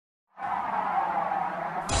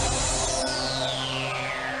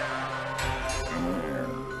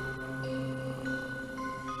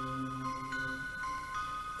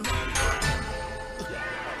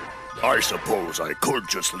I suppose I could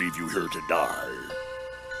just leave you here to die.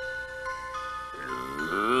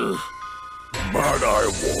 But I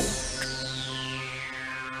won't.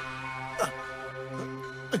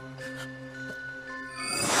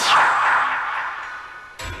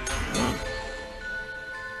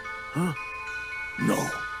 Huh? No,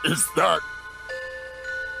 is that...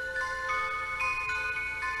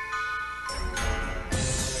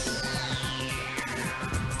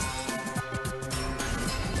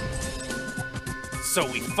 So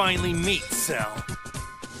we finally meet, Cell.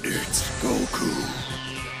 It's Goku.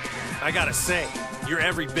 I gotta say, you're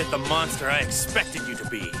every bit the monster I expected you to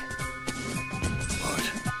be. But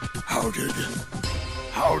how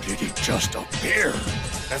did he just appear?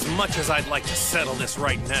 As much as I'd like to settle this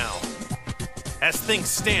right now. As things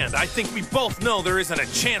stand, I think we both know there isn't a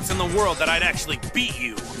chance in the world that I'd actually beat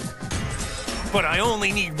you. But I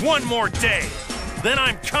only need one more day. Then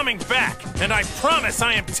I'm coming back, and I promise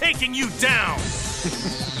I am taking you down.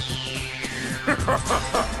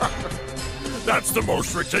 That's the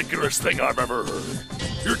most ridiculous thing I've ever heard.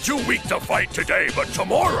 You're too weak to fight today, but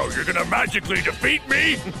tomorrow you're gonna magically defeat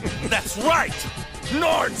me? That's right!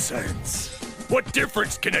 Nonsense! What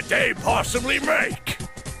difference can a day possibly make?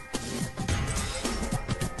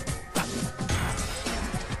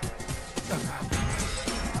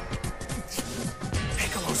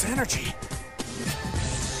 Piccolo's energy.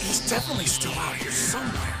 He's definitely still out here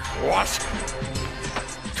somewhere. What?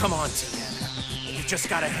 Come on, Tien. You just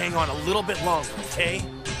gotta hang on a little bit longer, okay?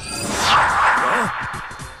 Huh?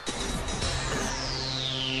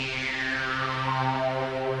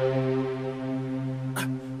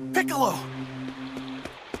 Piccolo!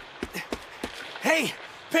 Hey,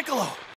 Piccolo!